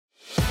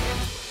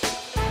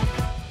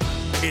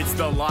It's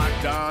the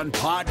Locked On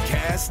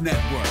Podcast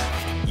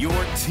Network, your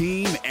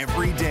team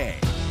every day.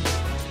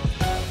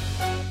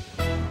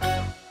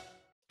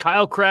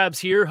 Kyle Krabs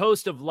here,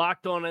 host of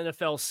Locked On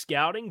NFL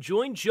Scouting.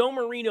 Join Joe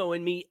Marino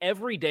and me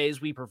every day as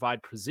we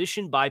provide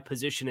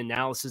position-by-position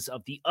analysis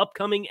of the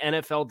upcoming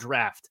NFL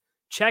Draft.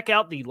 Check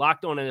out the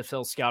Locked On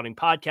NFL Scouting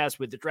podcast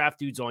with the Draft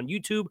Dudes on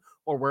YouTube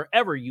or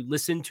wherever you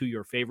listen to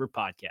your favorite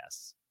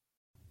podcasts.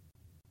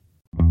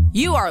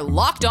 You are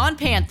Locked On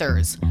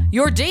Panthers,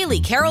 your daily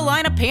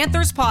Carolina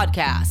Panthers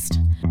podcast.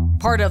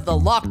 Part of the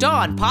Locked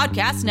On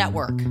Podcast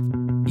Network,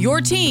 your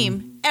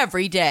team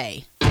every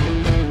day.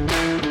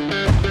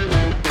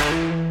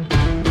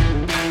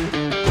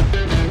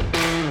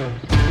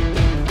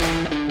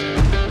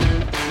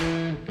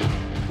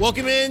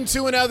 Welcome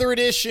into another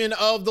edition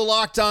of the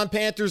Locked On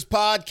Panthers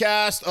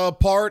podcast, a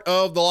part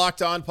of the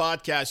Locked On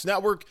Podcast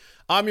Network.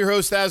 I'm your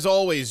host, as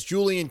always,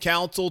 Julian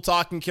Council,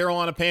 talking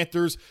Carolina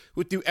Panthers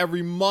with you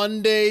every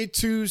Monday,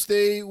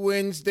 Tuesday,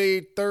 Wednesday,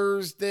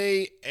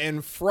 Thursday,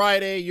 and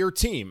Friday. Your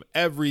team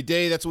every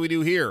day. That's what we do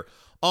here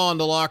on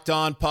the Locked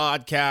On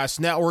Podcast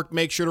Network.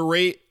 Make sure to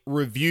rate,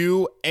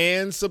 review,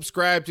 and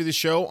subscribe to the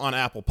show on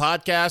Apple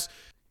Podcasts.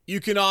 You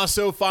can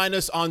also find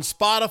us on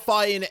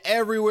Spotify and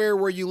everywhere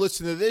where you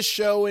listen to this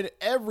show and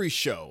every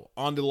show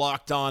on the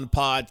Locked On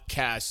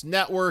Podcast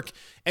Network.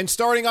 And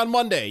starting on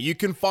Monday, you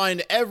can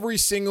find every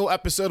single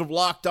episode of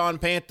Locked On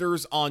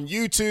Panthers on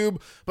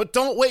YouTube. But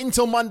don't wait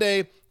until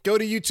Monday. Go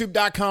to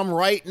youtube.com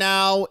right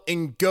now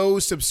and go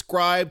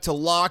subscribe to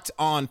Locked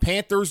On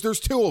Panthers.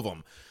 There's two of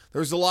them.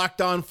 There's the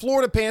Locked On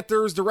Florida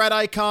Panthers, the red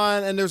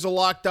icon, and there's a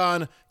Locked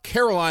On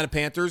Carolina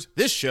Panthers,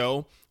 this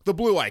show, the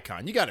blue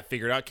icon. You got it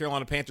figured out.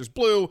 Carolina Panthers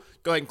blue.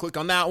 Go ahead and click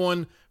on that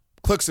one.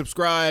 Click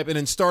subscribe. And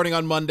then starting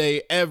on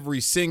Monday,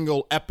 every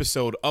single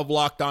episode of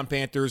Locked On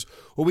Panthers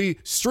will be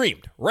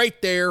streamed right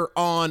there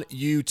on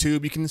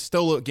YouTube. You can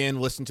still, again,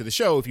 listen to the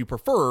show if you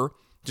prefer.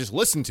 Just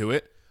listen to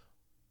it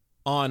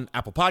on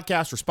Apple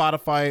Podcasts or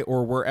Spotify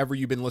or wherever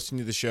you've been listening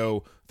to the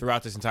show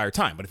throughout this entire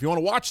time. But if you want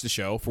to watch the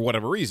show for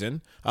whatever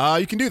reason,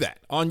 you can do that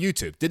on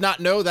YouTube. Did not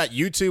know that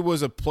YouTube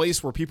was a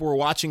place where people were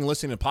watching and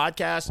listening to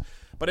podcasts.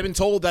 But I've been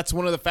told that's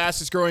one of the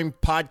fastest growing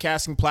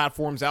podcasting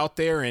platforms out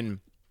there,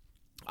 and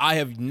I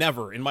have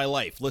never in my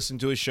life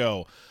listened to a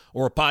show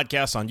or a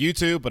podcast on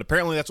YouTube, but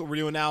apparently that's what we're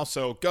doing now,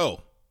 so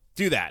go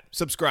do that.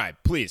 Subscribe,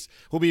 please.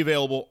 We'll be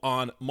available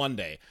on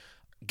Monday.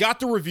 Got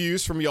the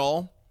reviews from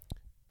y'all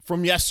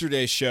from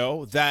yesterday's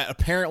show that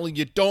apparently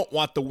you don't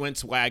want the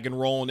Wentz wagon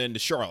rolling into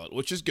Charlotte,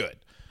 which is good.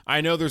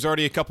 I know there's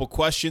already a couple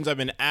questions I've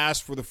been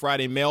asked for the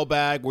Friday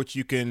mailbag, which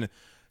you can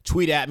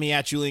tweet at me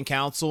at Julian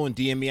Council and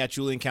DM me at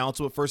Julian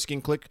Council. But first, you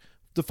can click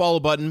the follow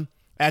button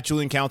at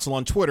Julian Council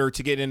on Twitter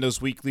to get in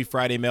those weekly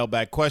Friday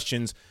mailbag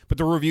questions. But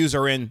the reviews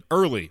are in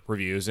early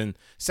reviews, and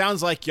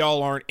sounds like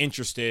y'all aren't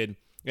interested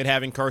in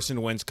having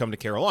Carson Wentz come to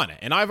Carolina.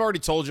 And I've already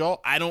told y'all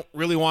I don't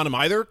really want him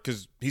either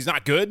because he's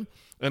not good.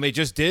 And they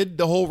just did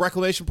the whole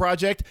reclamation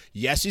project.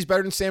 Yes, he's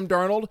better than Sam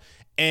Darnold.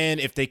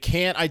 And if they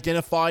can't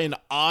identify an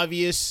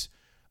obvious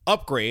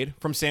upgrade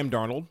from Sam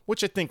Darnold,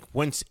 which I think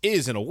Wentz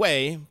is in a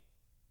way,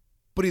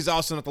 but he's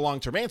also not the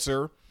long-term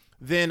answer,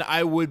 then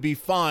I would be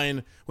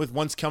fine with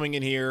Wentz coming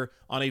in here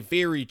on a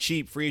very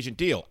cheap free agent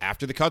deal.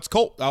 After the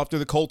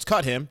Colts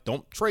cut him,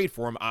 don't trade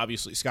for him,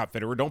 obviously, Scott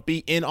Fitterer. Don't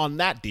be in on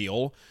that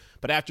deal.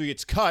 But after he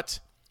gets cut,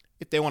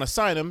 if they want to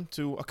sign him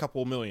to a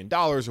couple $1 million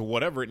or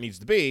whatever it needs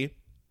to be,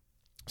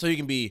 so he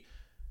can be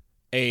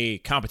a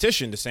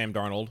competition to Sam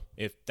Darnold,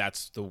 if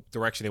that's the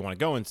direction they want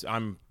to go in.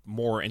 I'm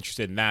more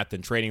interested in that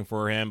than trading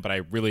for him, but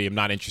I really am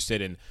not interested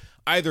in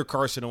either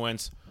Carson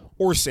Wentz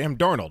or Sam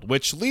Darnold,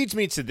 which leads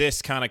me to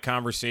this kind of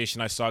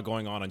conversation I saw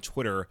going on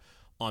Twitter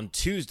on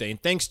Tuesday.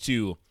 And thanks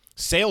to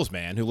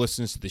Salesman, who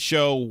listens to the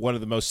show, one of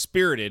the most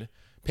spirited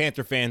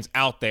Panther fans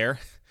out there,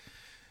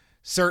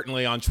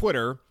 certainly on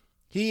Twitter,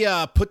 he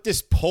put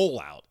this poll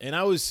out, and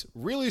I was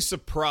really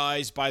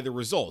surprised by the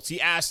results.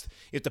 He asked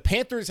if the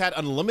Panthers had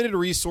unlimited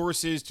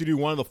resources to do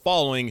one of the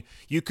following,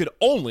 you could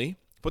only,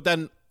 put that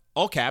in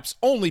all caps,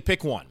 only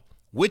pick one.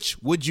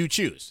 Which would you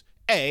choose?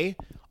 A,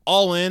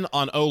 all in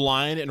on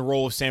O-line and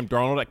roll with Sam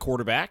Darnold at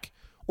quarterback,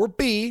 or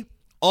B,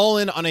 all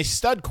in on a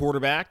stud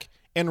quarterback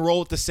and roll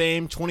with the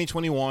same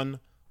 2021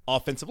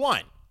 offensive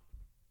line.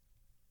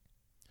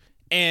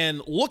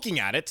 And looking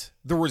at it,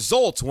 the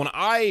results, when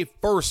I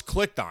first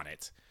clicked on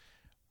it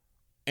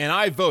and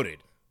I voted,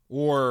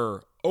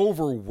 were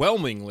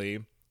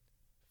overwhelmingly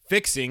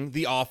fixing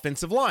the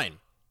offensive line.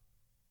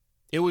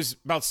 It was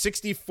about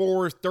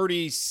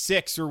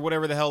 64-36 or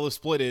whatever the hell the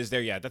split is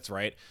there. Yeah, that's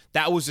right.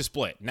 That was the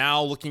split.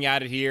 Now looking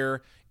at it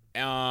here,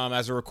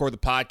 as I record the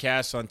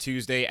podcast on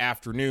Tuesday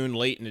afternoon,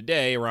 late in the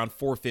day, around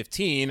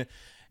 4:15,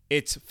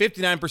 it's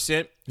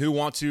 59% who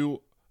want to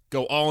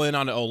go all in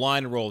on the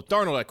O-line and roll with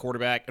Darnold at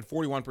quarterback, and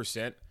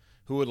 41%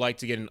 who would like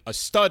to get a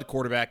stud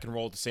quarterback and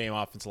roll with the same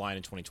offensive line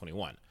in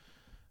 2021.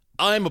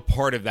 I'm a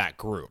part of that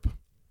group.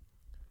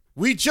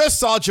 We just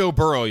saw Joe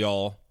Burrow,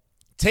 y'all,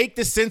 take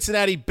the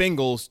Cincinnati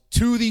Bengals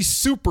to the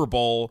Super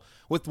Bowl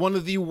with one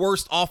of the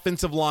worst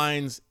offensive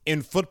lines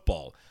in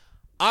football.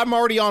 I'm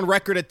already on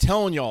record at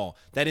telling y'all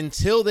that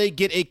until they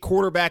get a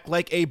quarterback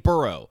like a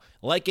Burrow,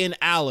 like an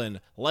Allen,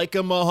 like a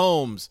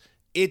Mahomes,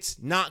 it's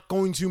not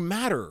going to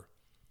matter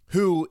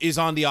who is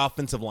on the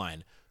offensive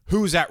line,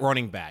 who's at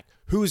running back,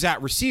 who's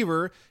at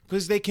receiver,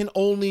 because they can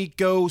only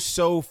go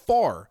so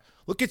far.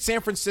 Look at San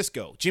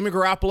Francisco. Jimmy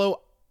Garoppolo,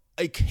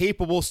 a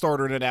capable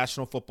starter in the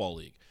National Football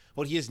League,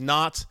 but he is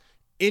not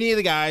any of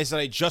the guys that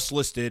I just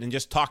listed and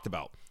just talked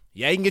about.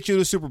 Yeah, he can get you to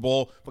the Super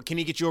Bowl, but can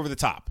he get you over the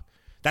top?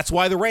 That's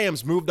why the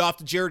Rams moved off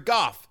to Jared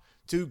Goff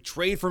to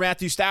trade for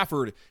Matthew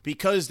Stafford,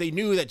 because they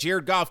knew that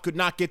Jared Goff could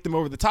not get them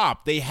over the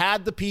top. They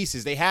had the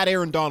pieces. They had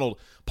Aaron Donald,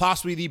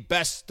 possibly the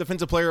best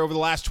defensive player over the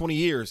last 20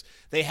 years.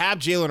 They have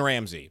Jalen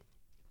Ramsey.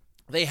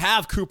 They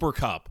have Cooper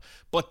Kupp,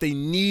 but they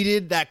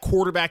needed that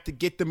quarterback to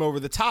get them over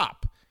the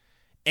top.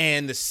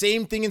 And the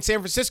same thing in San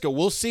Francisco.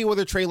 We'll see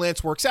whether Trey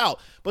Lance works out.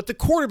 But the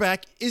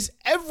quarterback is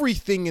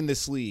everything in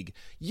this league.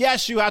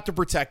 Yes, you have to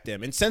protect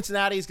them. And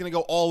Cincinnati is going to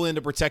go all in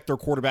to protect their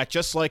quarterback,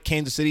 just like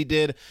Kansas City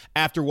did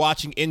after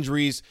watching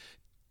injuries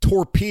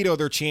torpedo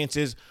their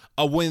chances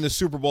of winning the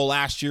Super Bowl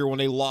last year when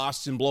they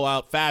lost in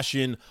blowout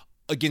fashion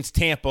against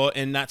Tampa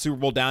and that Super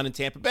Bowl down in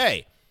Tampa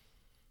Bay.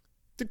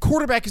 The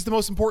quarterback is the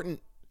most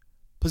important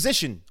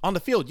position on the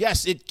field.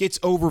 Yes, it gets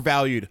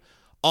overvalued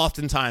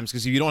oftentimes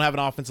because if you don't have an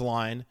offensive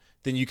line,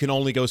 then you can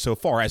only go so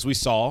far, as we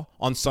saw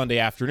on Sunday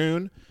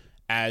afternoon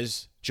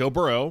as Joe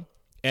Burrow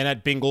and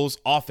that Bengals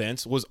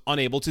offense was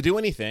unable to do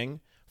anything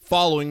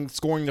following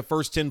scoring the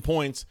first 10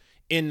 points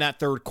in that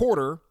third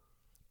quarter,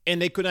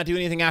 and they could not do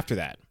anything after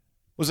that.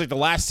 It was like the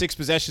last 6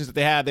 possessions that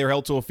they had, they were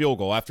held to a field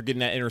goal after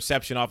getting that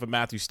interception off of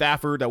Matthew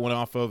Stafford that went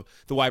off of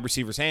the wide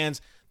receiver's hands.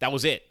 That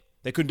was it.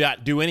 They could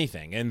not do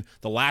anything. And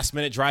the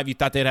last-minute drive, you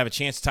thought they'd have a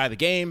chance to tie the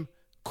game,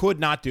 could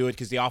not do it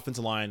because the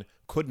offensive line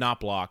could not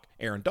block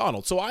Aaron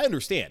Donald. So I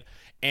understand.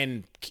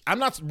 And I'm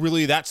not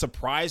really that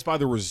surprised by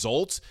the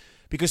results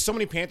because so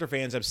many Panther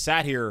fans have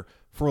sat here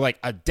for like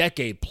a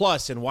decade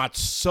plus and watched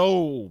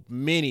so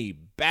many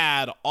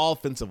bad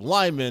offensive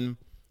linemen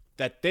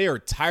that they are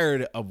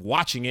tired of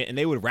watching it, and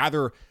they would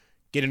rather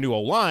get a new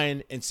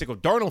O-line and stick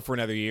with Darnold for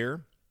another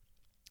year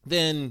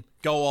than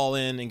go all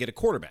in and get a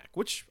quarterback,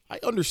 which I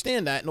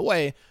understand that in a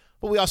way,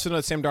 but we also know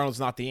that Sam Darnold's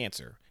not the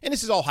answer. And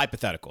this is all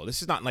hypothetical.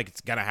 This is not like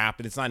it's going to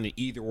happen. It's not an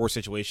either-or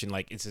situation.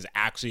 Like, this is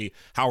actually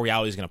how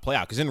reality is going to play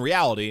out. Because in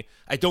reality,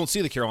 I don't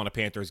see the Carolina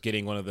Panthers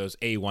getting one of those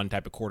A1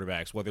 type of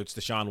quarterbacks, whether it's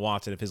Deshaun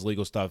Watson if his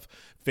legal stuff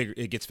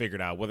it gets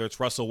figured out, whether it's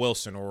Russell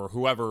Wilson or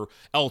whoever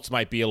else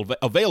might be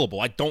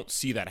available. I don't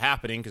see that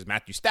happening because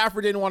Matthew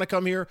Stafford didn't want to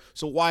come here.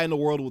 So why in the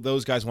world would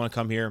those guys want to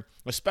come here,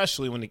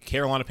 especially when the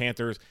Carolina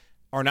Panthers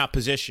are not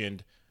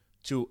positioned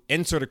to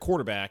insert a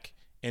quarterback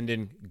and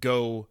then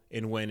go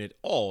and win it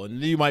all?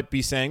 And you might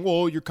be saying,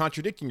 well, you're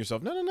contradicting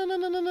yourself.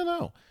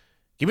 No.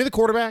 Give me the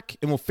quarterback,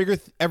 and we'll figure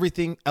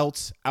everything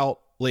else out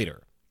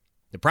later.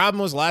 The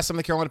problem was last time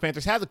the Carolina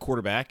Panthers had the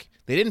quarterback,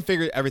 they didn't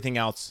figure everything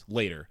else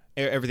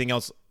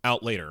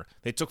out later.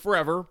 They took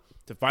forever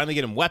to finally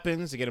get him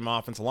weapons, to get him an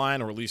offensive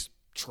line, or at least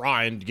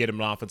trying to get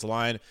him an offensive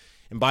line.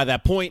 And by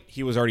that point,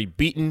 he was already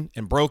beaten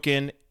and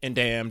broken and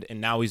damned,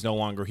 and now he's no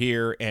longer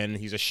here, and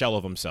he's a shell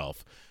of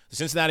himself. The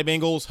Cincinnati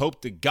Bengals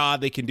hope to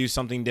God they can do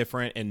something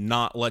different and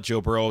not let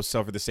Joe Burrow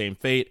suffer the same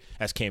fate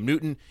as Cam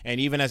Newton and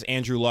even as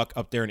Andrew Luck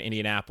up there in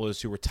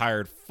Indianapolis, who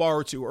retired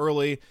far too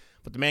early.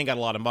 But the man got a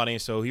lot of money,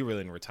 so he really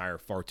didn't retire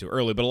far too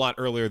early, but a lot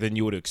earlier than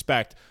you would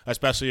expect,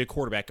 especially a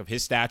quarterback of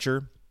his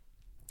stature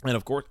and,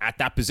 of course, at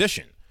that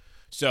position.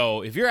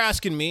 So if you're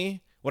asking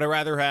me, would I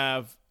rather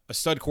have a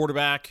stud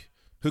quarterback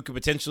who could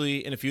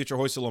potentially in the future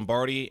hoist a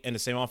Lombardi in the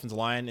same offensive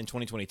line in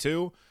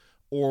 2022,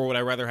 or would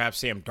I rather have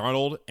Sam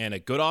Darnold and a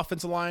good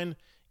offensive line?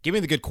 Give me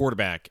the good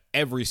quarterback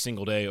every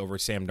single day over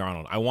Sam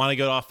Darnold. I want a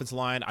good offensive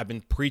line. I've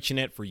been preaching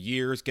it for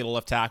years. Get a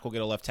left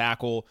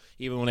tackle.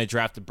 Even when they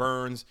drafted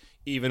Burns,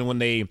 even when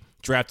they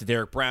drafted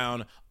Derek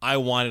Brown, I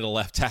wanted a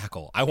left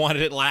tackle. I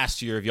wanted it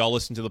last year if y'all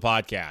listen to the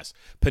podcast.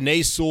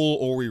 Penei Sewell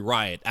or we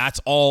riot.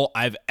 That's all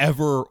I've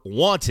ever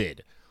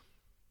wanted.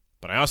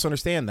 But I also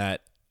understand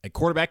that a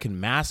quarterback can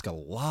mask a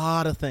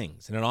lot of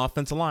things. And an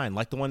offensive line,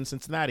 like the one in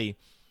Cincinnati,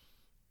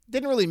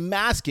 didn't really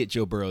mask it,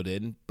 Joe Burrow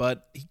did,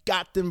 but he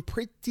got them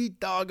pretty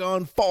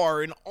doggone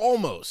far and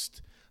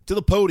almost to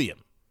the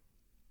podium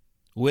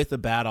with a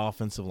bad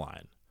offensive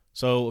line.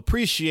 So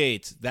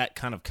appreciate that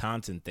kind of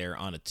content there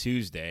on a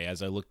Tuesday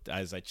as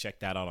I checked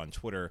that out on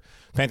Twitter.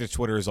 Panthers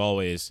Twitter is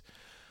always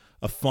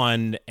a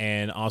fun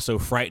and also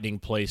frightening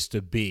place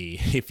to be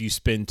if you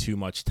spend too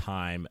much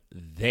time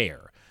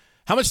there.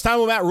 How much time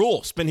will Matt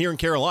Rhule spend here in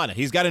Carolina?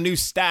 He's got a new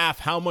staff.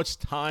 How much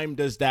time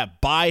does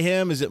that buy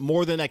him? Is it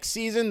more than next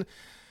season?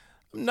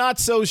 I'm not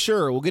so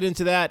sure. We'll get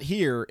into that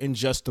here in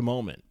just a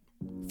moment.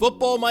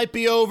 Football might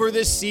be over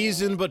this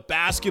season, but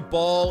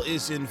basketball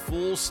is in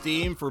full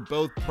steam for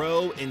both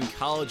pro and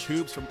college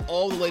hoops. From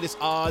all the latest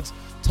odds,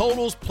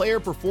 totals, player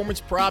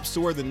performance props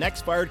to where the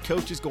next fired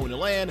coach is going to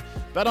land.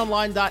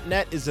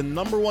 BetOnline.net is the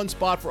number one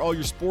spot for all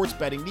your sports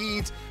betting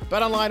needs.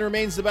 BetOnline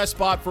remains the best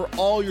spot for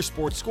all your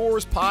sports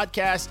scores,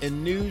 podcasts,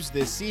 and news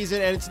this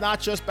season. And it's not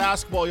just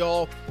basketball,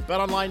 y'all.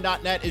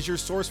 BetOnline.net is your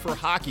source for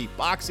hockey,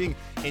 boxing,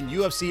 and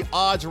UFC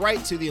odds,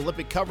 right to the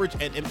Olympic coverage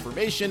and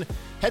information.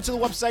 Head to the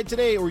website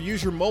today or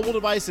use your mobile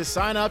device to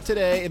sign up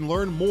today and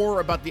learn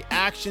more about the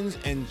actions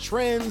and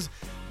trends.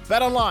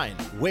 BetOnline,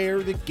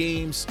 where the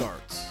game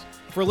starts.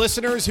 For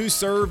listeners who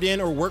served in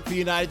or worked for the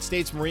United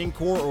States Marine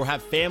Corps or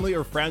have family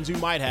or friends who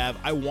might have,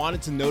 I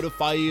wanted to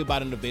notify you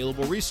about an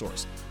available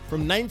resource.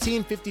 From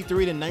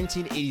 1953 to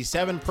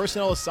 1987,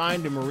 personnel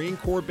assigned to Marine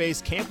Corps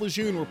base Camp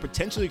Lejeune were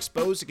potentially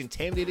exposed to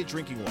contaminated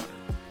drinking water.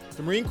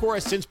 The Marine Corps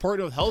has since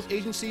partnered with health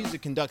agencies to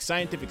conduct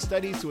scientific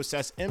studies to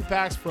assess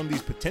impacts from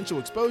these potential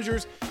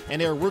exposures,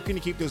 and they are working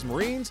to keep those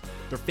Marines,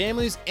 their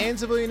families, and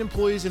civilian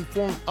employees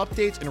informed of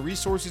updates and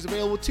resources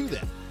available to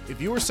them. If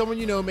you or someone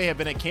you know may have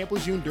been at Camp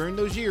Lejeune during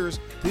those years,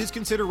 please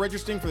consider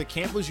registering for the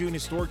Camp Lejeune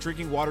Historic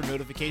Drinking Water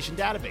Notification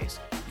Database.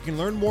 You can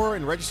learn more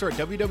and register at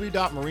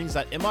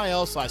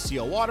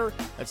www.marines.mil/clwater.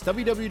 That's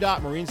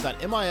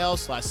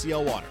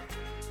www.marines.mil/clwater.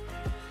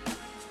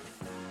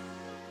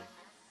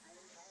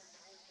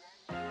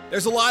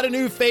 There's a lot of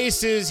new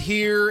faces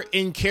here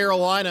in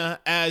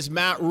Carolina as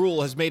Matt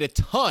Rhule has made a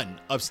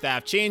ton of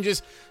staff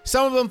changes.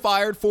 Some of them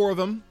fired, 4 of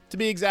them to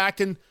be exact,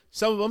 and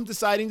some of them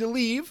deciding to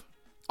leave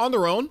on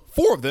their own,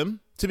 4 of them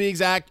to be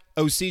exact.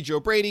 OC Joe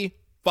Brady,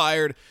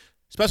 fired.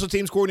 Special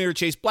teams coordinator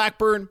Chase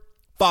Blackburn,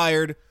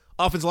 fired.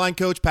 Offensive line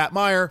coach Pat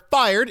Meyer,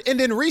 fired. And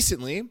then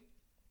recently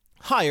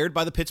hired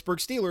by the Pittsburgh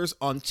Steelers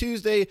on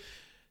Tuesday.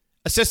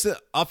 Assistant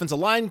offensive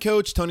line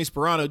coach Tony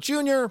Sperano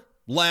Jr.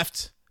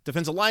 left.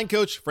 Defensive line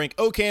coach Frank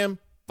Okam,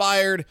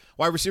 fired.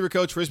 Wide receiver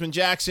coach Risman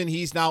Jackson,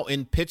 he's now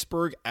in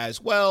Pittsburgh as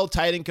well.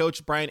 Tight end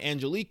coach Brian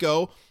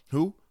Angelico,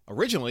 who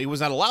originally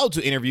was not allowed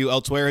to interview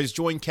elsewhere, has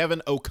joined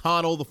Kevin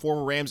O'Connell, the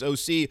former Rams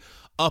OC,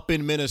 up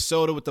in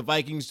Minnesota with the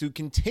Vikings to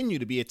continue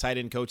to be a tight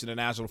end coach in the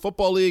National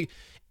Football League.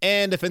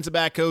 And defensive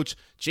back coach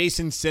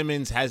Jason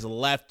Simmons has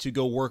left to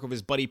go work with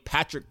his buddy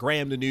Patrick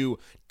Graham, the new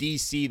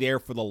DC there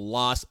for the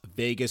Las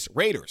Vegas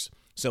Raiders.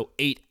 So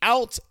 8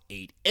 out,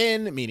 8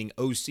 in, meaning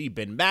OC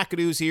Ben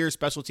McAdoo's here.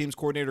 Special teams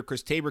coordinator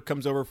Chris Tabor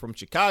comes over from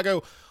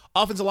Chicago.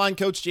 Offensive line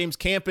coach James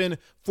Campen,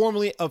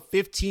 formerly of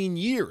 15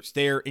 years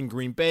there in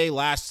Green Bay,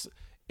 last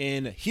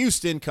in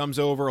Houston, comes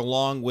over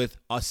along with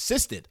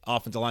assistant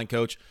offensive line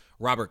coach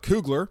Robert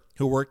Kugler,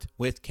 who worked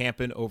with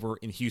Campen over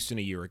in Houston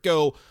a year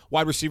ago.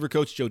 Wide receiver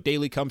coach Joe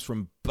Daly comes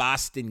from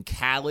Boston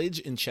College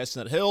in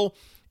Chestnut Hill.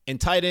 And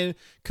tight end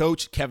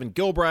coach Kevin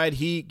Gilbride,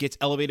 he gets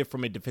elevated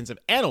from a defensive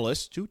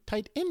analyst to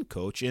tight end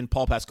coach in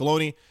Paul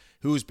Pasqualoni,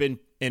 who's been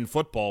in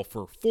football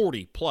for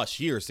 40-plus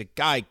years. The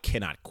guy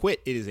cannot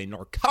quit. It is a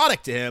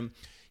narcotic to him.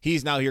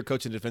 He's now here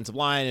coaching the defensive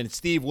line. And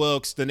Steve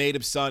Wilkes, the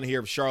native son here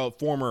of Charlotte,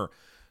 former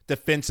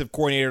defensive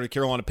coordinator of the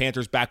Carolina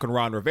Panthers back when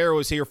Ron Rivera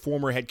was here,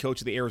 former head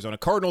coach of the Arizona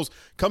Cardinals,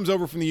 comes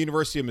over from the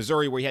University of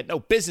Missouri where he had no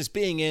business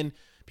being in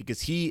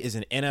because he is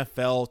an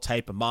NFL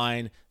type of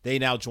mind. They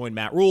now join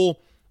Matt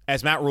Rhule,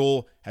 as Matt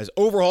Rhule has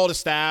overhauled his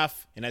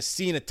staff and has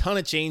seen a ton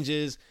of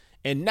changes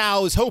and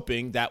now is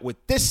hoping that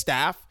with this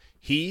staff,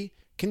 he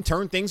can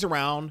turn things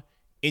around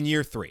in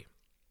year 3.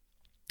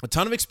 A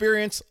ton of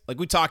experience, like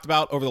we talked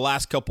about over the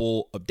last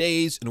couple of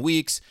days and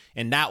weeks,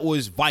 and that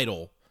was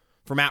vital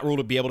for Matt Rhule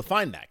to be able to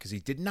find that because he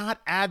did not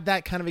add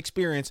that kind of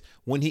experience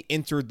when he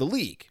entered the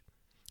league.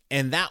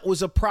 And that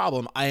was a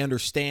problem. I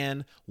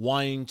understand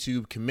wanting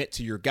to commit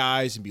to your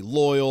guys and be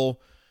loyal.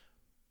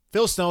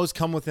 Phil Snow's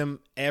come with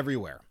him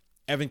everywhere.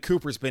 Evan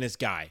Cooper's been his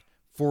guy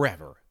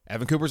forever.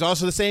 Evan Cooper's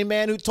also the same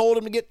man who told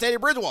him to get Teddy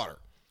Bridgewater,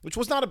 which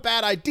was not a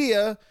bad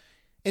idea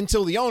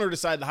until the owner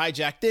decided to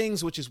hijack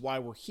things, which is why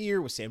we're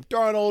here with Sam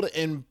Darnold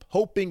and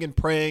hoping and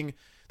praying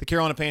the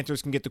Carolina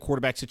Panthers can get the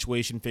quarterback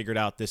situation figured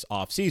out this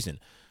offseason.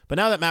 But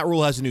now that Matt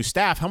Rhule has a new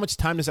staff, how much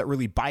time does that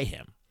really buy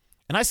him?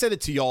 And I said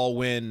it to y'all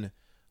when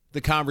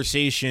the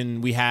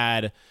conversation we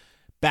had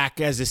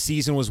back as the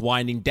season was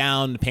winding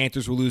down, the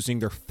Panthers were losing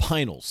their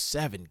final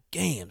 7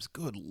 games.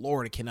 Good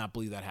Lord, I cannot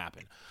believe that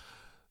happened.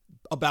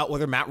 About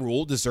whether Matt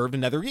Rhule deserved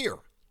another year.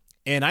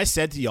 And I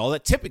said to y'all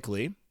that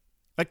typically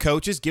a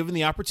coach is given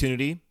the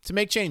opportunity to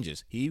make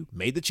changes. He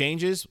made the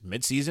changes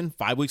midseason,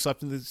 5 weeks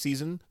left in the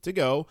season to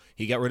go.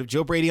 He got rid of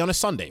Joe Brady on a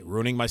Sunday,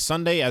 ruining my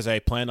Sunday as I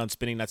planned on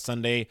spending that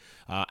Sunday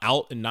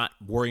out and not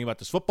worrying about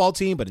this football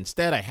team. But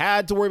instead, I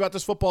had to worry about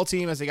this football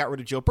team as they got rid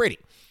of Joe Brady.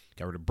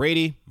 Got rid of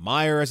Brady,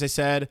 Meyer, as I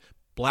said,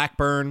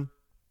 Blackburn,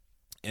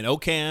 and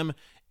Okam,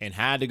 and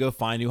had to go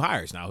find new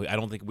hires. Now, I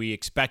don't think we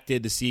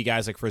expected to see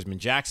guys like Risman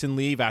Jackson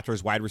leave after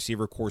his wide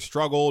receiver core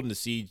struggled, and to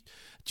see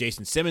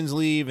Jason Simmons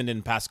leave, and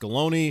then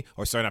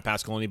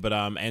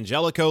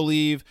Angelico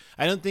leave.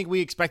 I don't think we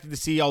expected to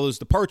see all those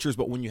departures,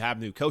 but when you have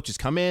new coaches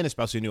come in,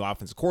 especially a new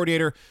offensive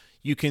coordinator,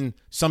 you can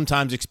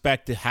sometimes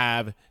expect to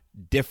have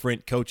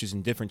different coaches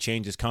and different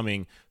changes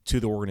coming to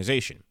the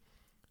organization.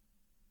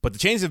 But the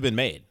changes have been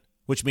made,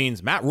 which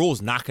means Matt Rhule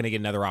is not going to get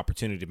another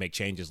opportunity to make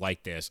changes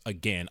like this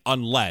again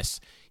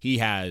unless he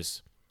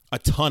has a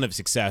ton of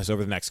success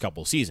over the next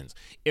couple of seasons.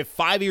 If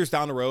 5 years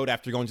down the road,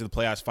 after going to the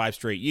playoffs 5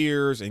 straight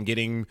years and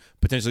getting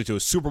potentially to a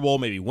Super Bowl,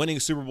 maybe winning a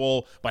Super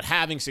Bowl, but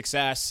having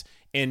success,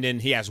 and then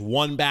he has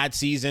one bad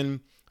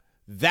season,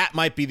 that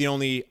might be the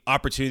only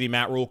opportunity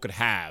Matt Rhule could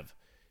have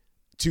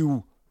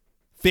to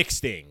fix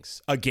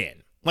things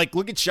again. Like,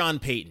 look at Sean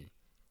Payton.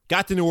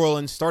 Got to New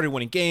Orleans, started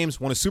winning games,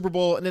 won a Super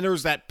Bowl, and then there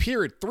was that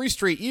period, 3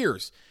 straight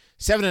years,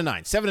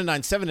 7-9, 7-9,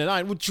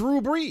 7-9 with Drew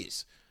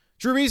Brees.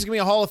 Drew Brees is going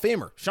to be a Hall of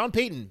Famer. Sean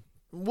Payton,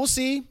 we'll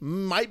see,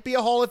 might be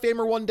a Hall of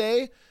Famer one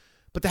day,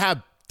 but to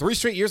have 3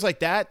 straight years like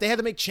that, they had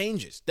to make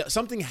changes.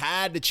 Something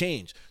had to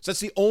change. So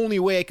that's the only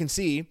way I can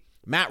see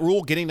Matt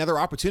Rhule getting another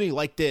opportunity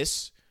like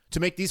this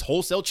to make these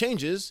wholesale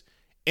changes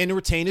and to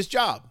retain his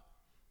job.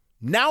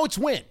 Now it's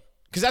win.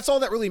 Because that's all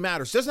that really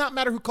matters. It does not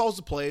matter who calls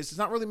the plays. It does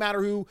not really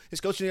matter who is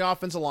coaching the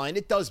offensive line.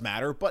 It does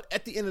matter. But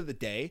at the end of the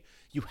day,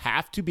 you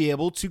have to be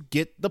able to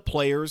get the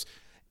players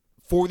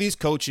for these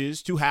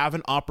coaches to have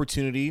an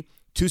opportunity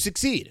to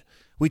succeed.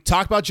 We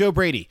talked about Joe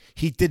Brady.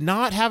 He did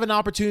not have an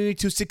opportunity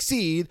to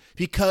succeed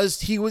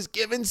because he was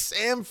given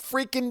Sam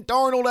freaking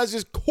Darnold as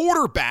his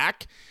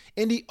quarterback,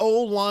 and the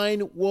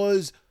O-line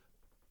was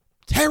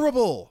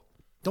terrible.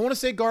 Don't want to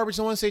say garbage.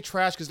 Don't want to say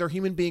trash because they're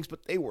human beings,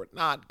 but they were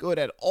not good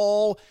at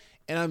all.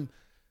 And I'm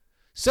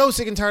so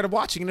sick and tired of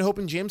watching and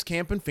hoping James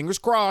Campen, fingers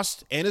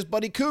crossed, and his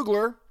buddy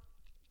Kugler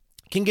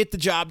can get the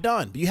job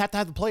done. But you have to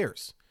have the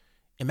players.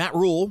 And Matt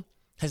Rhule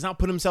has not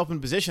put himself in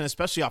position,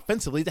 especially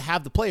offensively, to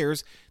have the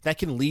players that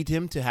can lead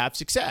him to have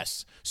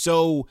success.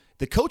 So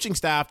the coaching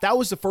staff, that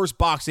was the first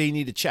box they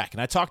needed to check.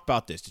 And I talked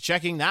about this, to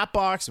checking that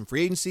box and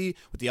free agency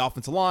with the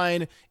offensive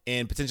line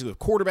and potentially with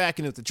quarterback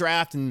and with the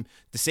draft and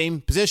the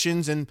same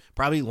positions and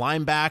probably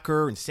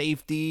linebacker and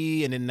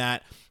safety and in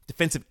that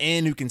defensive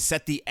end who can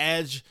set the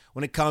edge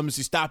when it comes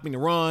to stopping the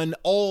run,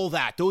 all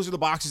that. Those are the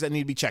boxes that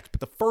need to be checked. But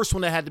the first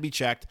one that had to be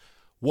checked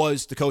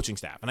was the coaching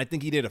staff. And I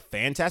think he did a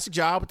fantastic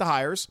job with the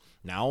hires.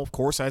 Now, of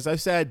course, as I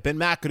said, Ben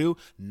McAdoo,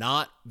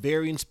 not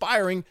very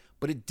inspiring,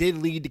 but it did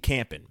lead to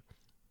Campen.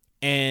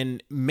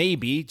 And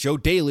maybe Joe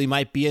Daly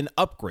might be an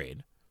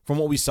upgrade from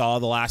what we saw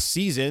the last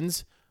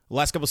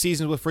couple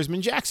seasons with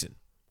Frisman Jackson.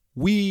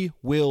 We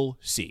will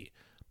see.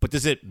 But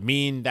does it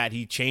mean that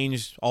he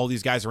changed all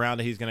these guys around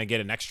that he's going to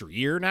get an extra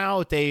year now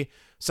if they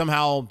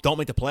somehow don't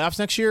make the playoffs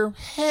next year?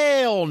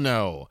 Hell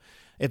no.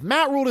 If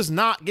Matt Rhule does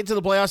not get to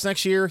the playoffs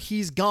next year,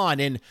 he's gone.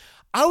 And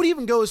I would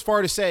even go as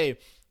far to say,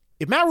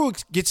 if Matt Rhule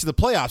gets to the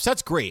playoffs,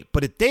 that's great.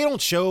 But if they don't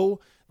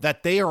show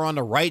that they are on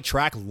the right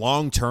track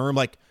long-term,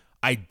 like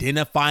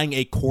identifying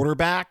a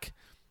quarterback,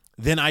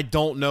 then I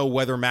don't know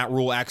whether Matt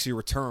Rhule actually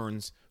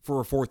returns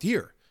for a 4th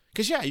year.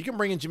 Because, yeah, you can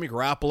bring in Jimmy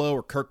Garoppolo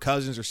or Kirk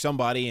Cousins or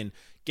somebody and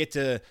get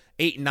to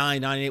 8-9,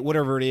 9-8,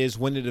 whatever it is,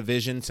 win the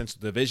division, since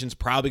the division's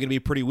probably going to be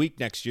pretty weak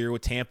next year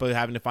with Tampa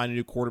having to find a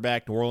new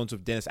quarterback, New Orleans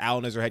with Dennis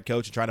Allen as their head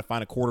coach and trying to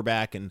find a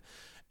quarterback, and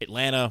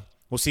Atlanta,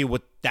 we'll see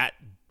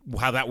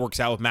how that works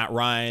out with Matt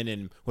Ryan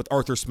and with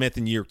Arthur Smith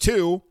in year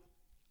 2.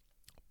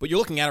 But you're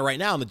looking at it right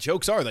now, and the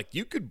jokes are, like,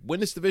 you could win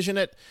this division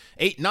at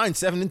 8-9,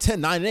 7-10,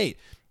 9-8.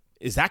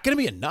 Is that going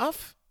to be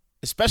enough?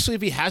 Especially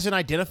if he hasn't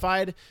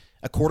identified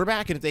a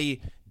quarterback, and if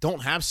they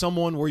don't have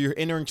someone where you're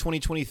entering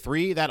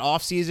 2023, that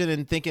offseason,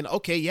 and thinking,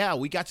 okay, yeah,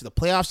 we got to the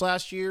playoffs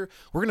last year.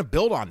 We're going to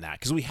build on that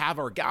because we have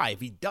our guy. If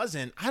he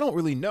doesn't, I don't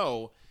really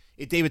know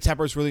if David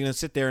Tepper is really going to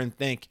sit there and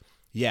think,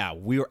 yeah,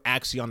 we were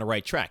actually on the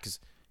right track. Because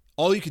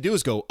all you could do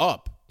is go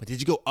up. But did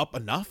you go up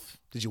enough?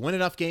 Did you win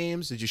enough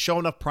games? Did you show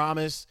enough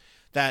promise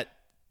that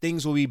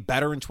things will be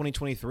better in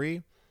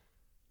 2023?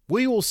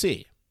 We will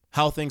see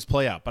how things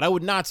play out. But I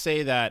would not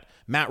say that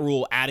Matt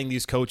Rhule adding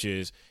these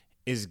coaches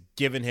is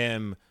giving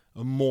him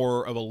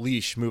more of a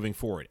leash moving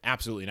forward.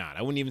 Absolutely not.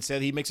 I wouldn't even say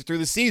that he makes it through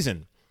the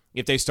season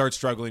if they start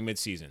struggling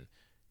midseason.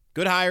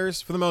 Good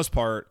hires for the most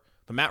part,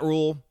 but Matt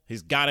Rhule,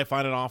 he's got to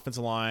find an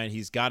offensive line.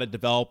 He's got to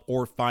develop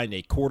or find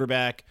a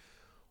quarterback,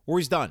 or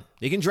he's done.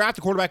 He can draft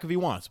a quarterback if he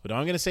wants, but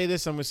I'm going to say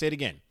this, I'm going to say it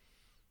again.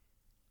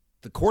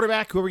 The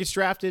quarterback, whoever gets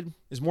drafted,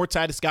 is more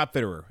tied to Scott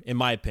Fitterer, in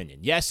my opinion.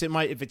 Yes, it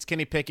might. If it's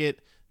Kenny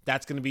Pickett,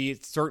 that's going to be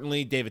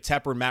certainly David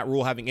Tepper and Matt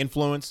Rhule having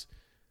influence,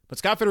 but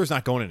Scott Fitterer's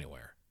not going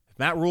anywhere. If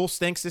Matt Rhule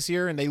stinks this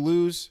year and they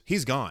lose,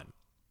 he's gone.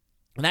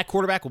 And that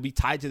quarterback will be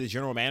tied to the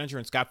general manager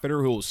and Scott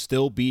Fitterer, who will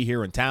still be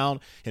here in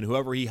town. And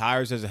whoever he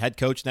hires as a head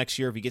coach next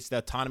year, if he gets the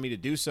autonomy to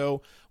do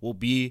so, will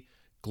be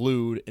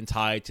glued and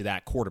tied to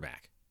that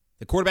quarterback.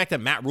 The quarterback that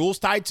Matt Rhule's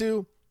tied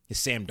to is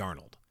Sam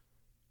Darnold.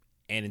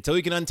 And until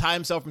he can untie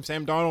himself from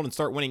Sam Darnold and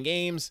start winning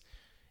games,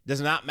 it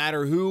does not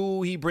matter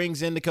who he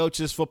brings in to coach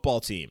this football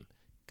team,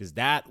 because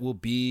that will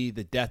be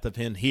the death of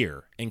him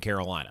here in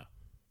Carolina.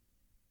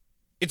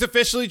 It's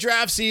officially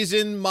draft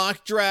season.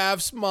 Mock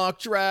drafts.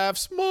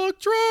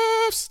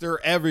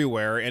 They're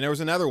everywhere. And there was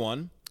another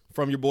one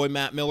from your boy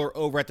Matt Miller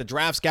over at the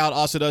Draft Scout.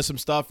 Also does some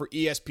stuff for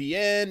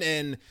ESPN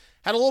and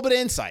had a little bit of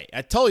insight.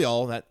 I tell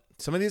y'all that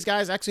some of these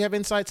guys actually have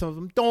insight. Some of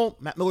them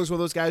don't. Matt Miller's one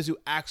of those guys who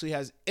actually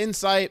has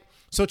insight.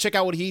 So check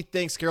out what he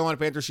thinks Carolina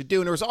Panthers should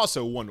do. And there was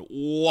also one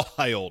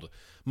wild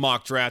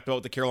mock draft about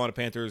what the Carolina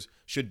Panthers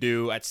should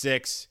do at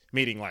 6,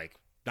 meaning like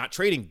not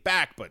trading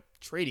back, but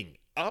trading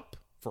up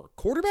for a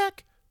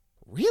quarterback?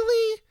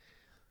 Really?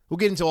 We'll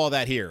get into all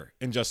that here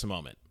in just a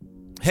moment.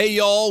 Hey,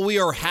 y'all, we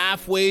are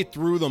halfway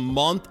through the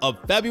month of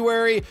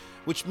February,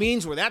 which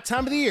means we're that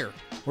time of the year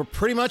where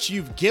pretty much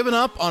you've given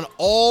up on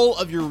all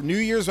of your New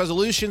Year's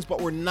resolutions,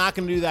 but we're not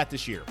going to do that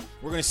this year.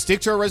 We're going to stick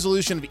to our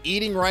resolution of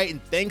eating right,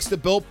 and thanks to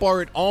Built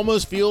Bar, it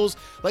almost feels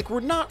like we're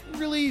not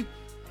really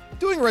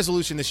doing a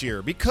resolution this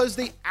year because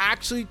they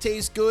actually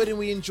taste good and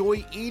we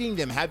enjoy eating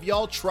them. Have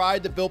y'all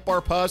tried the Built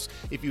Bar Puffs?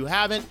 If you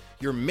haven't,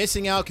 you're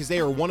missing out because they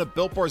are one of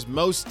Built Bar's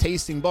most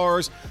tasting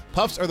bars.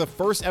 Puffs are the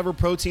first ever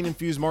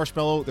protein-infused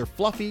marshmallow. They're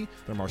fluffy,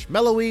 they're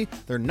marshmallowy,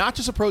 they're not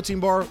just a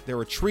protein bar,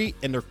 they're a treat,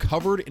 and they're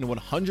covered in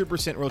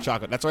 100% real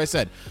chocolate. That's what I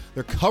said.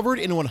 They're covered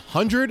in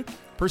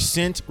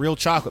 100% real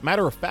chocolate.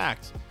 Matter of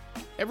fact,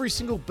 every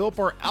single Built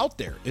Bar out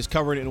there is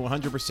covered in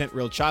 100%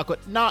 real chocolate,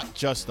 not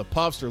just the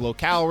Puffs. They're low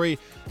calorie,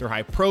 they're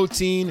high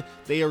protein.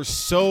 They are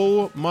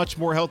so much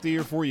more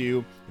healthier for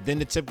you than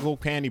the typical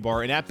candy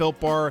bar. And at Built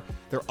Bar,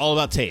 they're all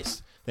about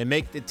taste. They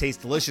make it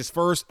taste delicious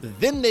first,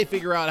 then they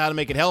figure out how to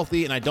make it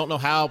healthy, and I don't know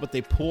how, but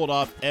they pull it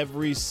off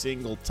every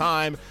single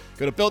time.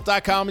 Go to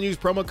Built.com and use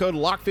promo code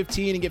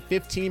LOCK15 and get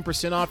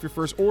 15% off your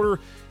first order.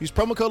 Use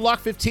promo code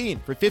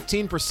LOCK15 for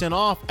 15%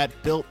 off at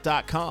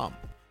Built.com.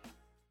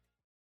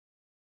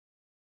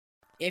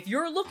 If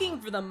you're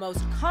looking for the most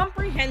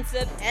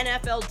comprehensive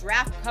NFL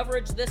draft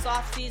coverage this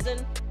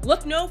offseason,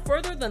 look no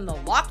further than the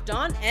Locked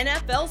On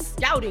NFL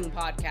Scouting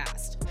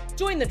Podcast.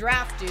 Join the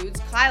draft dudes,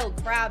 Kyle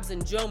Krabs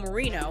and Joe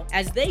Marino,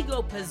 as they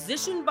go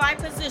position by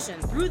position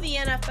through the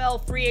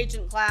NFL free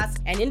agent class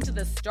and into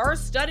the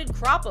star-studded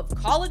crop of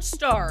college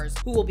stars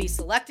who will be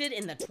selected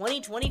in the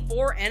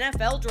 2024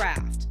 NFL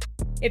Draft.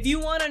 If you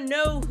want to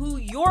know who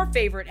your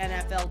favorite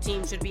NFL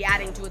team should be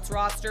adding to its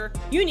roster,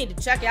 you need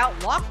to check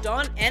out Locked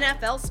On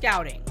NFL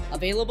Scouting,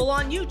 available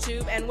on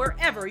YouTube and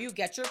wherever you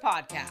get your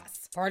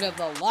podcasts. Part of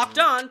the Locked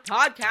On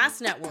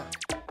Podcast Network,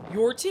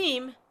 your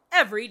team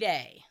every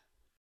day.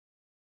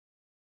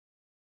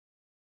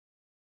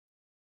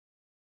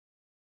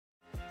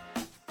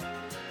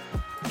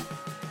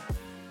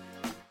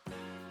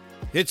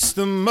 It's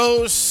the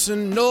most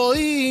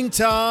annoying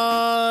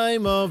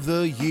time of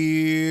the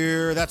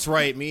year. That's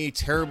right, me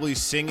terribly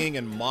singing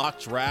and mock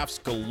drafts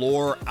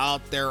galore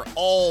out there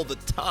all the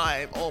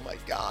time. Oh my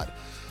God.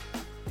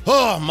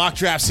 Oh, mock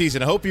draft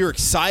season. I hope you're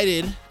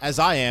excited as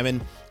I am.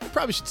 And I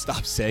probably should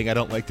stop saying I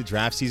don't like the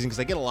draft season because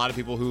I get a lot of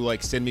people who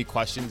send me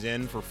questions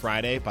in for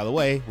Friday. By the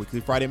way,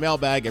 weekly Friday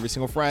mailbag every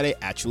single Friday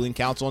at Julian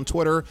Council on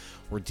Twitter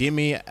or DM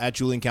me at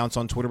Julian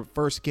Council on Twitter. But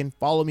first, again,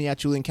 follow me at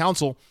Julian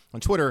Council on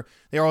Twitter.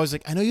 They're always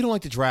like, I know you don't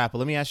like the draft, but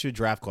let me ask you a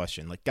draft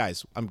question. Like,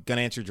 guys, I'm going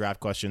to answer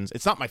draft questions.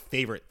 It's not my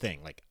favorite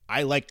thing. Like,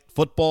 I like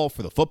football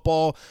for the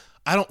football.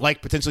 I don't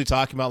like potentially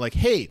talking about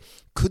hey,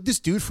 could this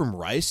dude from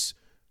Rice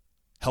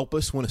help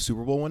us win a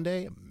Super Bowl one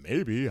day?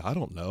 Maybe. I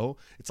don't know.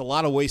 It's a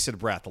lot of wasted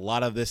breath. A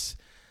lot of this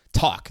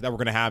talk that we're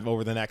going to have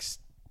over the next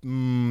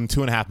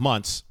 2.5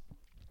 months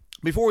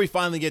before we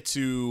finally get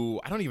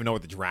to, I don't even know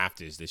what the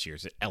draft is this year.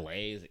 Is it LA?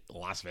 Is it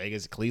Las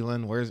Vegas?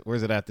 Cleveland?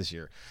 Where's it at this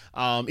year?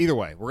 Either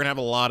way, we're going to have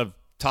a lot of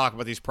talk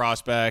about these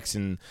prospects,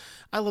 and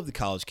I love the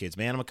college kids,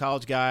 man. I'm a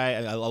college guy.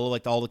 I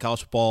love all the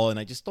college football, and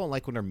I just don't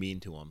like when they're mean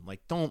to them.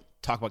 Don't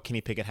talk about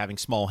Kenny Pickett having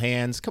small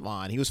hands. Come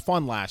on. He was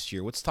fun last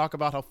year. Let's talk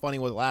about how fun he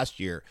was last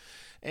year.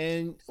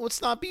 And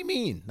let's not be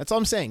mean. That's all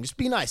I'm saying. Just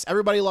be nice.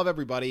 Everybody love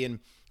everybody. And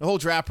the whole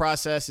draft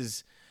process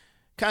is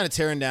kind of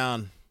tearing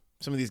down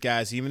some of these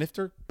guys, even if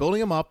they're building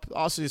them up.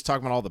 Also just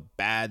talking about all the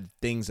bad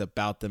things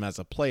about them as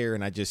a player.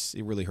 And it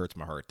really hurts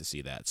my heart to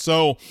see that.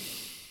 So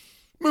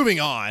moving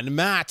on,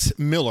 Matt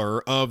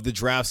Miller of the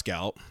Draft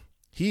Scout.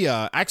 He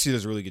actually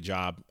does a really good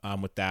job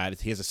with that.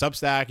 He has a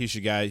Substack.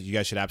 You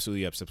guys should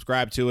absolutely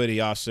subscribe to it.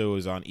 He also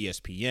is on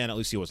ESPN. At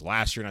least he was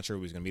last year. Not sure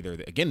if he's going to be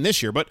there again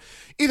this year. But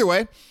either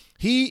way,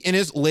 he, in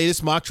his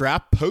latest mock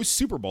draft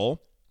post-Super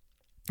Bowl,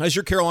 has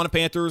your Carolina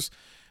Panthers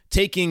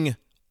taking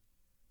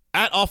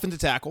at offensive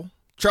tackle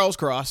Charles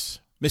Cross,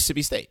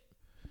 Mississippi State.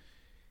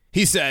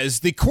 He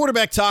says, the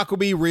quarterback talk will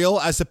be real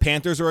as the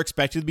Panthers are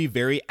expected to be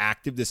very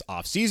active this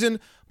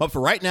offseason, but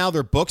for right now,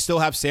 their books still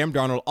have Sam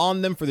Darnold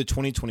on them for the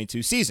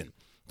 2022 season.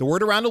 The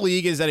word around the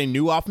league is that a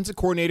new offensive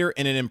coordinator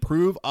and an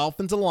improved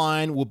offensive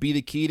line will be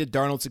the key to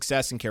Darnold's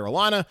success in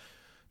Carolina.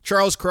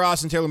 Charles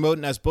Cross and Taylor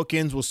Moton as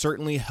bookends will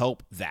certainly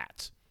help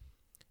that.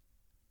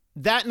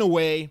 That, in a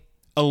way,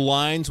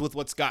 aligns with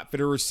what Scott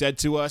Fitterer said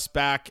to us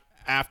back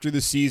after the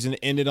season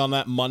ended on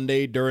that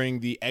Monday during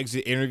the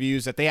exit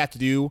interviews, that they had to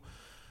do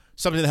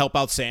something to help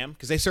out Sam,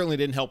 because they certainly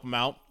didn't help him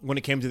out when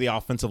it came to the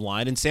offensive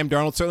line, and Sam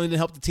Darnold certainly didn't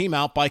help the team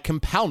out by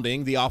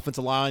compounding the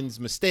offensive line's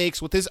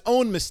mistakes with his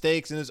own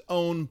mistakes and his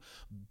own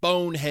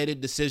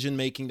boneheaded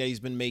decision-making that he's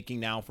been making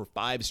now for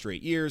 5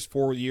 straight years,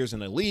 4 years in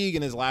the league,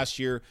 and his last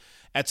year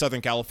at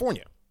Southern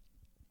California.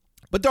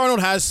 But Darnold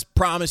has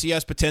promise, he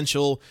has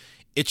potential.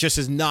 It just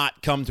has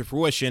not come to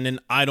fruition, and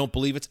I don't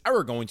believe it's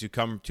ever going to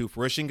come to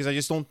fruition because I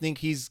just don't think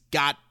he's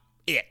got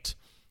it,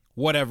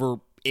 whatever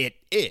it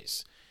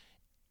is.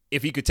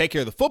 If he could take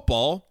care of the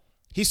football,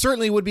 he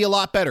certainly would be a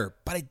lot better,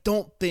 but I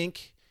don't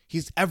think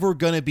he's ever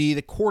going to be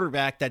the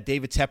quarterback that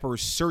David Tepper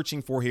is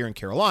searching for here in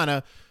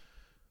Carolina.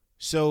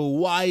 So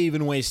why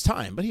even waste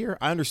time? But here,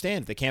 I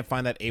understand if they can't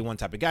find that A1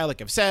 type of guy,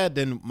 like I've said,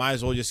 then might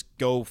as well just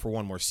go for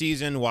one more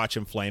season, watch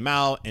him flame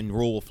out, and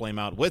Rhule will flame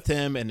out with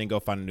him, and then go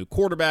find a new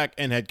quarterback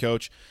and head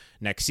coach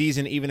next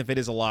season, even if it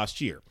is a lost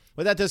year.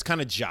 But that does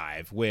kind of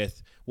jive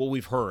with what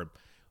we've heard.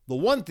 The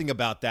one thing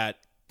about that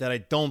I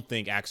don't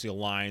think actually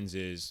aligns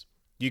is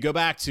you go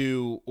back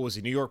to, what was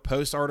it, New York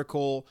Post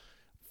article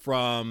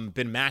from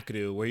Ben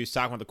McAdoo, where he was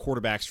talking about the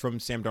quarterbacks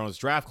from Sam Darnold's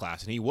draft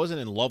class, and he wasn't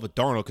in love with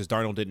Darnold because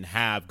Darnold didn't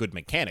have good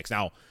mechanics.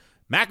 Now,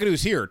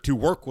 McAdoo's here to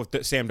work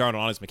with Sam Darnold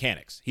on his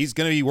mechanics. He's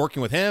going to be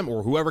working with him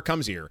or whoever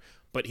comes here,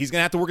 but he's going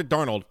to have to work with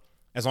Darnold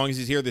as long as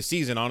he's here this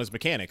season on his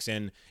mechanics,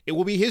 and it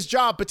will be his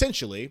job,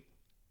 potentially,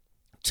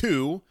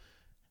 to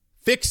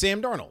fix Sam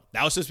Darnold.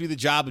 That was supposed to be the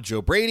job of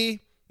Joe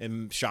Brady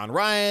and Sean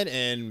Ryan,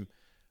 and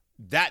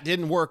that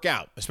didn't work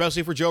out,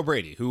 especially for Joe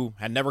Brady, who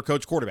had never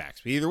coached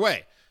quarterbacks. But either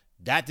way,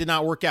 that did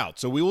not work out.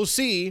 So we will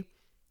see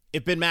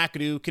if Ben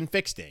McAdoo can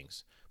fix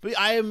things. But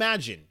I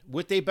imagine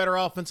with a better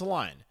offensive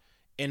line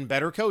and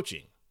better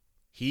coaching,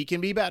 he can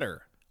be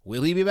better.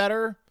 Will he be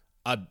better?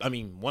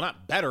 Well,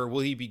 not better. Will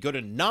he be good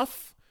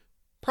enough?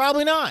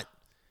 Probably not.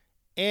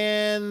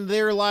 And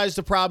there lies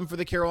the problem for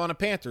the Carolina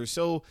Panthers.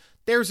 So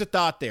there's a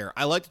thought there.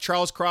 I like the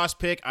Charles Cross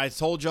pick. I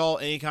told y'all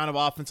any kind of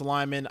offensive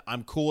lineman,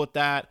 I'm cool with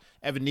that.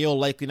 Evan Neal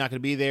likely not going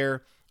to be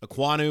there.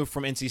 Aquanu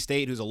from NC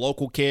State, who's a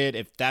local kid,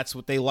 if that's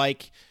what they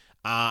like.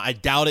 I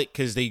doubt it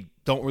because they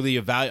don't really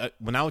evaluate.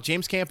 Well, now with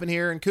James Camp in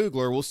here and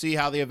Kugler, we'll see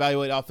how they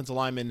evaluate offensive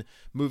linemen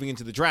moving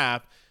into the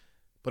draft.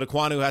 But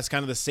Aquanu has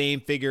kind of the same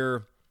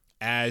figure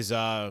as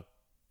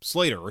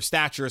Slater, or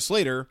stature as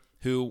Slater,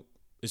 who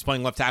is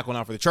playing left tackle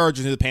now for the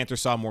Chargers, who the Panthers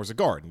saw more as a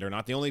guard. And they're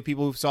not the only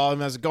people who saw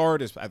him as a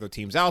guard. There's other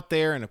teams out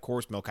there. And, of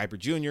course, Mel Kiper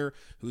Jr.,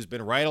 who's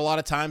been right a lot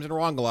of times and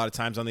wrong a lot of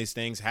times on these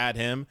things, had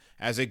him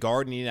as a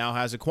guard, and he now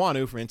has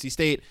Aquanu from NC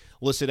State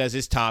listed as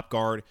his top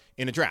guard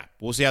in a draft.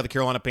 We'll see how the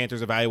Carolina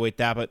Panthers evaluate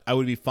that, but I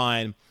would be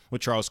fine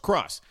with Charles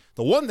Cross.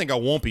 The one thing I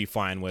won't be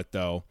fine with,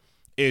 though,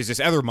 is this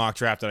other mock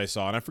draft that I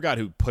saw, and I forgot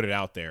who put it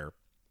out there.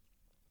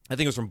 I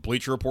think it was from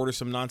Bleacher Report or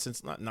some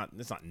nonsense.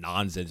 It's not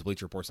nonsense.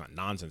 Bleacher Report's not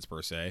nonsense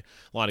per se.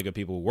 A lot of good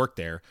people who work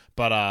there.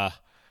 But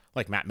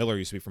like Matt Miller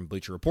used to be from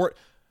Bleacher Report.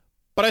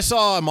 But I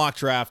saw a mock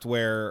draft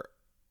where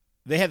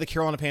they had the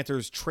Carolina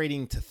Panthers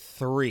trading to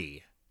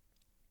 3.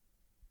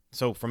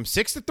 So from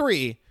 6 to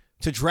 3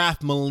 to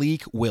draft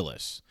Malik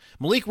Willis.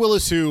 Malik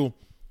Willis, who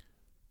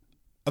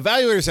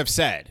evaluators have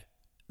said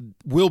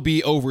will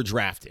be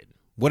overdrafted,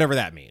 whatever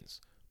that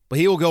means. But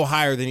he will go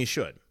higher than he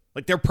should.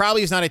 Like, there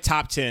probably is not a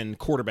top 10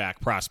 quarterback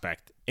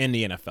prospect in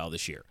the NFL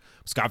this year.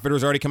 Scott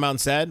Fitter's already come out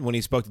and said when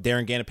he spoke to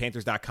Darren Gann at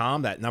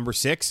Panthers.com that number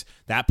 6,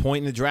 that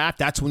point in the draft,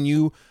 that's when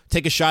you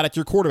take a shot at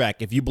your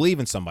quarterback if you believe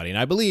in somebody. And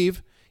I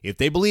believe if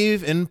they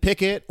believe in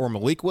Pickett or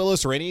Malik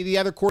Willis or any of the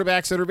other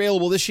quarterbacks that are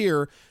available this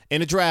year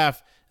in a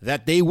draft,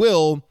 that they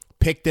will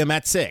pick them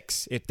at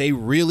 6 if they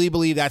really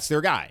believe that's their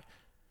guy.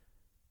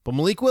 But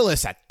Malik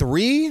Willis at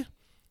 3,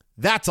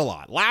 that's a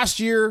lot. Last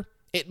year,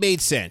 it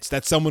made sense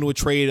that someone would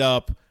trade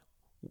up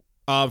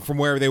from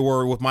where they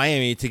were with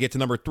Miami to get to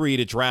number 3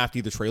 to draft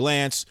either Trey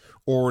Lance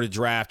or to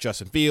draft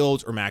Justin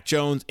Fields or Mac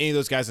Jones, any of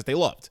those guys that they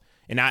loved.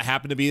 And that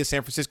happened to be the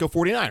San Francisco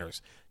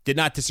 49ers. Did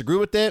not disagree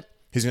with it.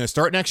 He's going to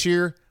start next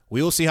year.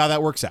 We will see how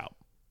that works out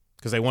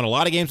because they won a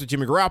lot of games with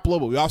Jimmy Garoppolo,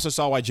 but we also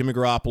saw why Jimmy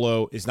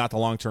Garoppolo is not the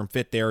long-term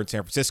fit there in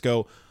San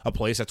Francisco, a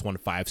place that's won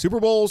 5 Super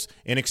Bowls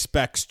and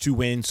expects to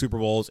win Super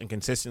Bowls and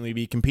consistently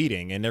be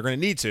competing. And they're going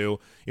to need to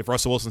if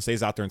Russell Wilson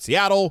stays out there in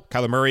Seattle,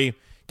 Kyler Murray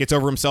gets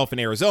over himself in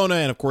Arizona,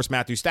 and, of course,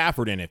 Matthew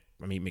Stafford in it.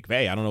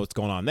 McVay, I don't know what's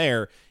going on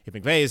there. If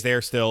McVay is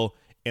there still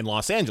in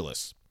Los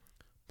Angeles.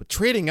 But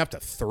trading up to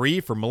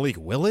 3 for Malik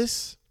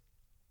Willis,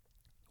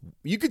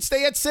 you could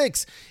stay at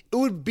 6. It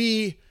would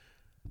be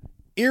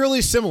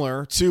eerily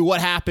similar to what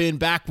happened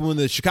back when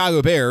the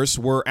Chicago Bears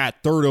were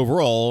at 3rd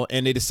overall,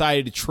 and they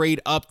decided to trade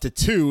up to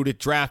 2 to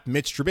draft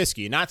Mitch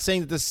Trubisky. Not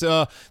saying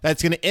that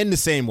that's going to end the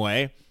same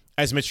way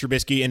as Mitch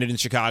Trubisky ended in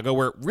Chicago,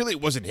 where it really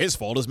wasn't his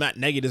fault, as Matt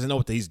Nagy doesn't know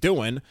what he's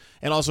doing.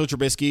 And also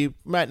Trubisky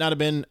might not have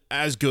been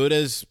as good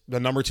as the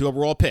number 2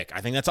 overall pick. I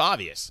think that's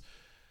obvious.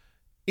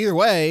 Either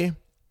way,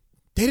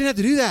 they didn't have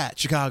to do that,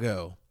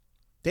 Chicago.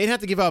 They didn't have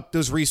to give up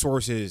those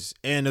resources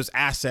and those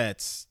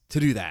assets to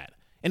do that.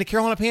 And the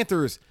Carolina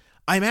Panthers,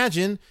 I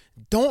imagine,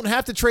 don't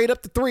have to trade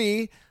up to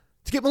 3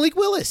 to get Malik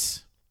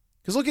Willis.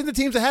 Because look at the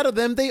teams ahead of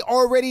them, they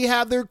already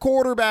have their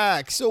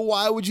quarterback. So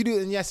why would you do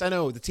it? And yes, I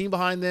know, the team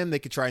behind them, they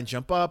could try and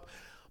jump up.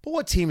 But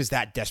what team is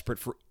that desperate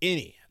for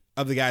any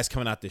of the guys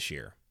coming out this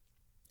year?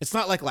 It's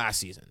not like last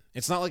season.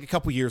 It's not like a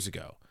couple years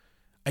ago.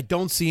 I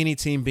don't see any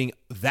team being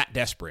that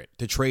desperate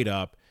to trade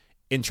up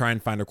and try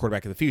and find their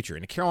quarterback of the future.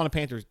 And the Carolina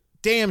Panthers,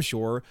 damn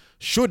sure,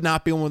 should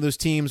not be one of those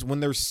teams when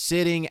they're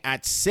sitting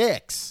at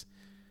 6.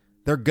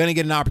 They're going to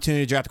get an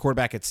opportunity to draft a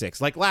quarterback at 6.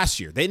 Like last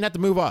year, they didn't have to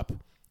move up.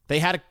 They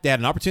had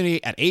an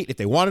opportunity at 8 if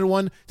they wanted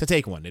one to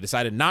take one. They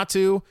decided not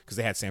to because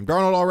they had Sam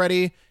Darnold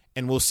already,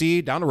 and we'll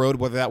see down the road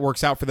whether that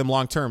works out for them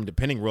long term.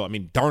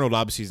 Darnold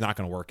obviously is not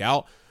going to work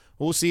out.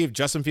 We'll see if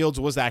Justin Fields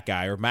was that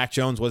guy or Mac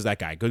Jones was that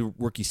guy. Good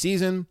rookie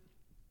season,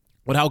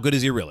 but how good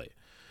is he really?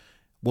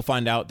 We'll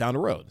find out down the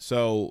road.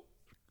 So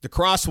the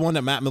cross one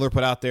that Matt Miller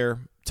put out there,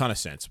 ton of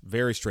sense.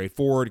 Very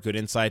straightforward, good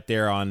insight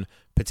there on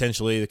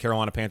potentially the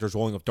Carolina Panthers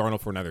rolling with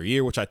Darnold for another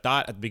year, which I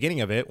thought at the beginning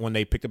of it when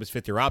they picked up his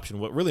fifth-year option,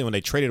 when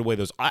they traded away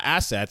those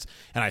assets,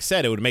 and I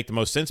said it would make the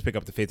most sense to pick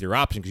up the fifth-year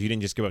option because you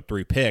didn't just give up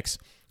 3 picks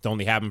to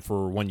only have him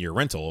for 1-year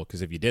rental,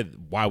 because if you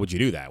did, why would you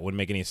do that? It wouldn't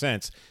make any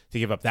sense to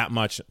give up that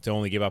much to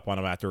only give up on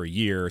him after a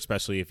year,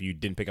 especially if you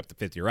didn't pick up the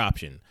fifth-year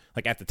option.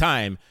 Like at the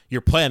time,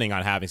 you're planning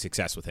on having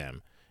success with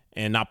him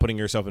and not putting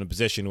yourself in a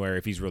position where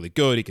if he's really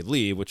good, he could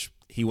leave, which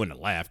he wouldn't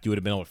have left. You would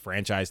have been able to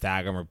franchise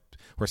tag him or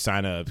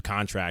sign a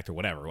contract or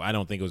whatever. I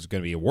don't think it was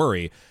going to be a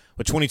worry.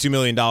 But $22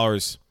 million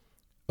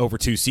over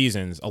 2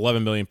 seasons,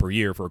 $11 million per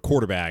year for a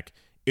quarterback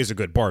is a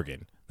good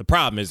bargain. The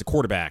problem is the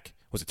quarterback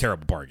was a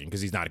terrible bargain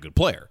because he's not a good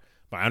player.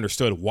 But I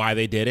understood why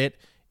they did it.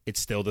 It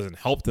still doesn't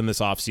help them this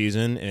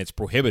offseason, and it's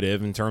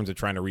prohibitive in terms of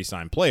trying to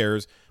re-sign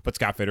players. But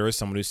Scott Fitter is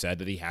someone who said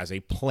that he has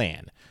a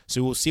plan.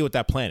 So we'll see what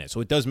that plan is.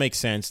 So it does make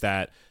sense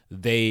that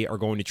they are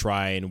going to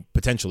try and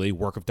potentially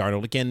work with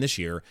Darnold again this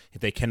year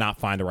if they cannot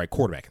find the right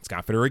quarterback. And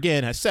Scott Fitter,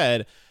 again, has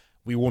said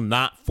we will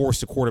not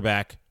force a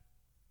quarterback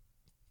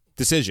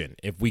decision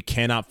if we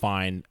cannot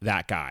find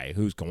that guy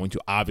who's going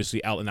to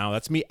obviously out. Now,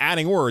 that's me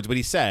adding words, but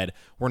he said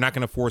we're not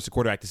going to force a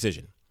quarterback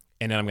decision.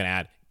 And then I'm going to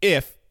add,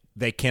 if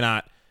they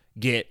cannot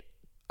get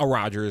a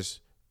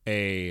Rodgers,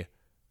 a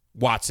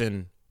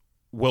Watson,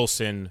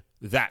 Wilson,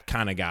 that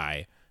kind of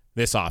guy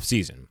this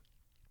offseason.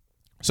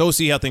 So we'll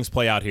see how things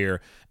play out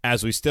here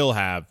as we still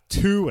have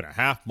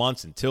 2.5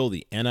 months until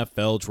the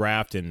NFL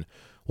draft in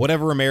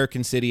whatever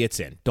American city it's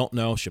in. Don't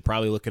know. Should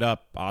probably look it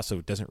up. Also,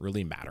 it doesn't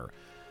really matter.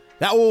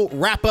 That will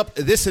wrap up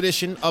this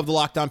edition of the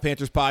Locked On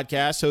Panthers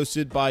podcast,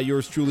 hosted by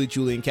yours truly,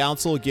 Julian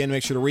Council. Again,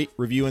 make sure to rate,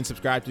 review, and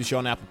subscribe to the show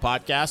on Apple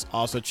Podcasts.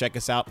 Also, check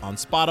us out on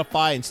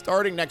Spotify. And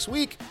starting next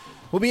week,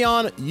 we'll be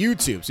on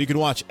YouTube, so you can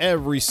watch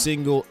every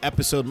single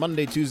episode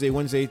Monday, Tuesday,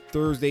 Wednesday,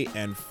 Thursday,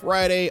 and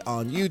Friday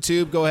on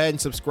YouTube. Go ahead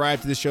and subscribe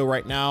to the show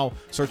right now.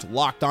 Search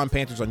Locked On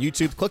Panthers on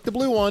YouTube. Click the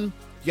blue one.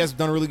 You guys have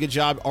done a really good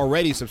job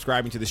already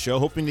subscribing to the show.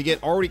 Hoping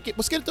to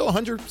let's get to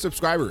 100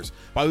 subscribers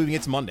by we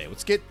get to Monday.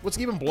 Let's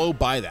even blow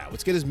by that.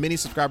 Let's get as many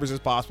subscribers as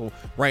possible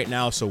right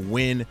now. So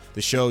when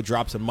the show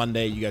drops on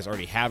Monday, you guys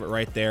already have it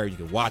right there. You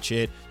can watch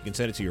it. You can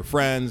send it to your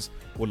friends.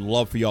 Would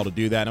love for y'all to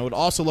do that. And I would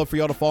also love for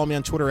y'all to follow me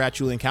on Twitter at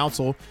Julian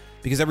Council,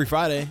 because every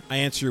Friday I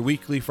answer your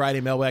weekly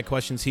Friday mailbag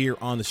questions here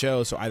on the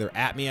show. So either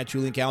at me at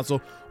Julian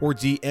Council or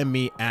DM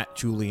me at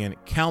Julian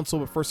Council.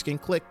 But first, you can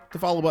click the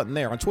follow button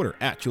there on Twitter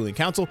at Julian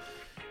Council.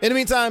 In the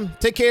meantime,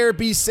 take care,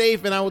 be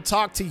safe, and I will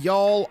talk to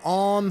y'all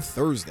on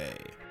Thursday.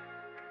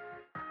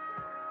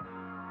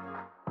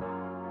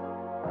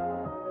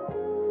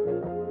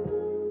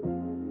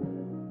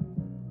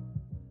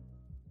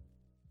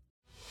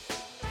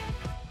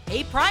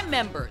 Hey, Prime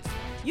members,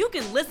 you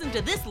can listen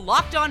to this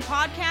Locked On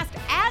podcast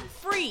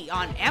ad-free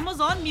on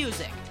Amazon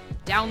Music.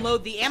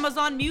 Download the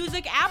Amazon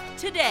Music app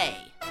today.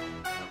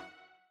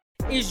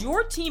 Is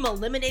your team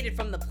eliminated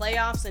from the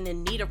playoffs and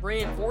in need of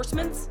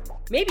reinforcements?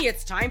 Maybe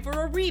it's time for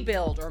a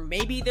rebuild, or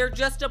maybe they're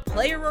just a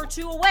player or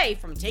two away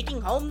from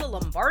taking home the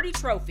Lombardi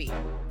Trophy.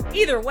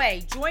 Either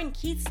way, join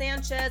Keith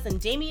Sanchez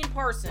and Damian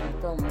Parson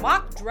for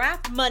Mock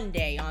Draft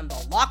Monday on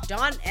the Locked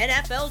On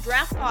NFL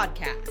Draft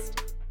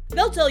Podcast.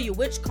 They'll tell you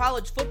which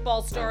college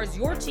football stars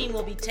your team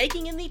will be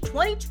taking in the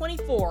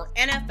 2024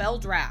 NFL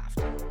Draft.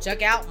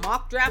 Check out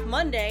Mock Draft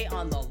Monday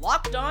on the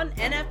Locked On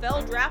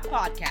NFL Draft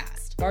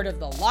Podcast, part of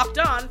the Locked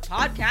On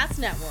Podcast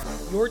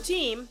Network. Your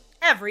team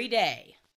every day.